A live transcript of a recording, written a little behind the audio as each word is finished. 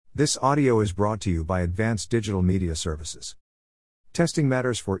This audio is brought to you by Advanced Digital Media Services. Testing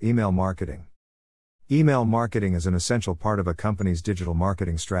matters for email marketing. Email marketing is an essential part of a company's digital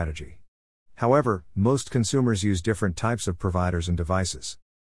marketing strategy. However, most consumers use different types of providers and devices.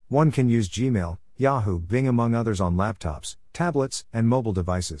 One can use Gmail, Yahoo, Bing, among others on laptops, tablets, and mobile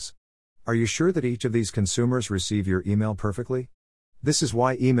devices. Are you sure that each of these consumers receive your email perfectly? This is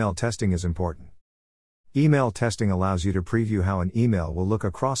why email testing is important. Email testing allows you to preview how an email will look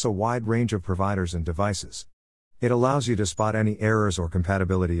across a wide range of providers and devices. It allows you to spot any errors or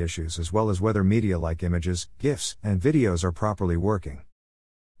compatibility issues, as well as whether media like images, GIFs, and videos are properly working.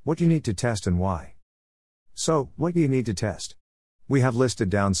 What do you need to test and why? So, what do you need to test? We have listed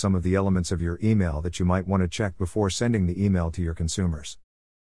down some of the elements of your email that you might want to check before sending the email to your consumers.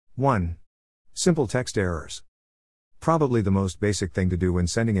 1. Simple text errors. Probably the most basic thing to do when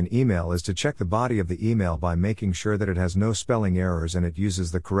sending an email is to check the body of the email by making sure that it has no spelling errors and it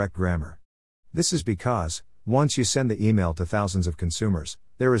uses the correct grammar. This is because, once you send the email to thousands of consumers,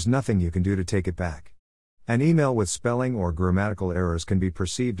 there is nothing you can do to take it back. An email with spelling or grammatical errors can be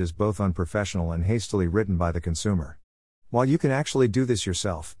perceived as both unprofessional and hastily written by the consumer. While you can actually do this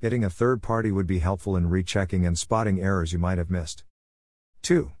yourself, getting a third party would be helpful in rechecking and spotting errors you might have missed.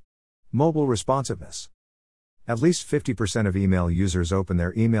 2. Mobile responsiveness. At least 50% of email users open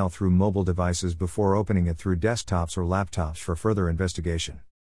their email through mobile devices before opening it through desktops or laptops for further investigation.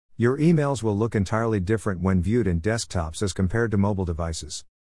 Your emails will look entirely different when viewed in desktops as compared to mobile devices.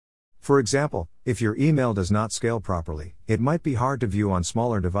 For example, if your email does not scale properly, it might be hard to view on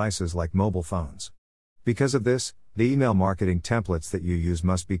smaller devices like mobile phones. Because of this, the email marketing templates that you use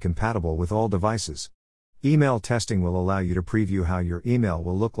must be compatible with all devices. Email testing will allow you to preview how your email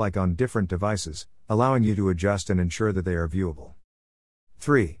will look like on different devices, allowing you to adjust and ensure that they are viewable.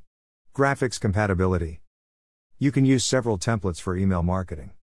 3. Graphics compatibility. You can use several templates for email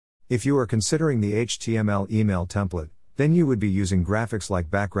marketing. If you are considering the HTML email template, then you would be using graphics like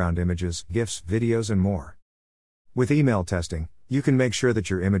background images, GIFs, videos, and more. With email testing, you can make sure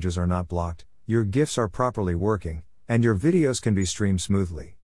that your images are not blocked, your GIFs are properly working, and your videos can be streamed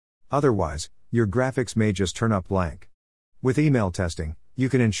smoothly. Otherwise, your graphics may just turn up blank. With email testing, you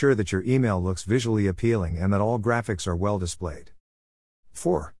can ensure that your email looks visually appealing and that all graphics are well displayed.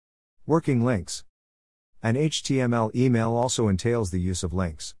 4. Working links. An HTML email also entails the use of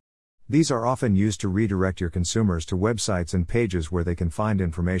links. These are often used to redirect your consumers to websites and pages where they can find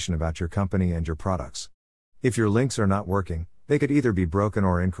information about your company and your products. If your links are not working, they could either be broken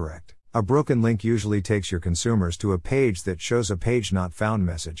or incorrect. A broken link usually takes your consumers to a page that shows a page not found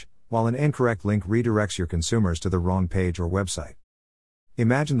message, while an incorrect link redirects your consumers to the wrong page or website.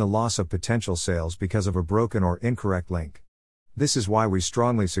 Imagine the loss of potential sales because of a broken or incorrect link. This is why we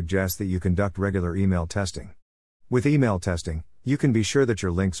strongly suggest that you conduct regular email testing. With email testing, you can be sure that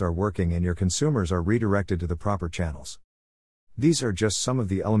your links are working and your consumers are redirected to the proper channels. These are just some of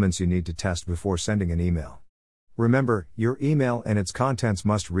the elements you need to test before sending an email. Remember, your email and its contents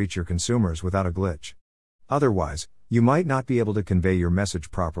must reach your consumers without a glitch. Otherwise, you might not be able to convey your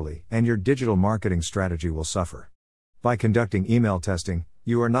message properly, and your digital marketing strategy will suffer. By conducting email testing,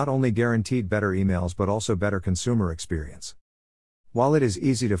 you are not only guaranteed better emails but also better consumer experience. While it is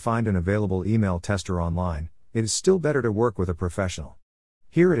easy to find an available email tester online, it is still better to work with a professional.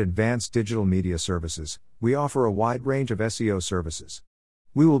 Here at Advanced Digital Media Services, we offer a wide range of SEO services.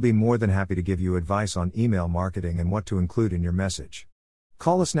 We will be more than happy to give you advice on email marketing and what to include in your message.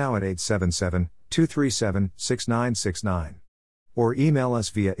 Call us now at 877-237-6969. Or email us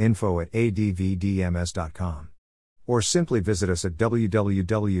via info@advdms.com. Or simply visit us at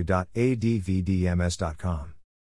www.advdms.com.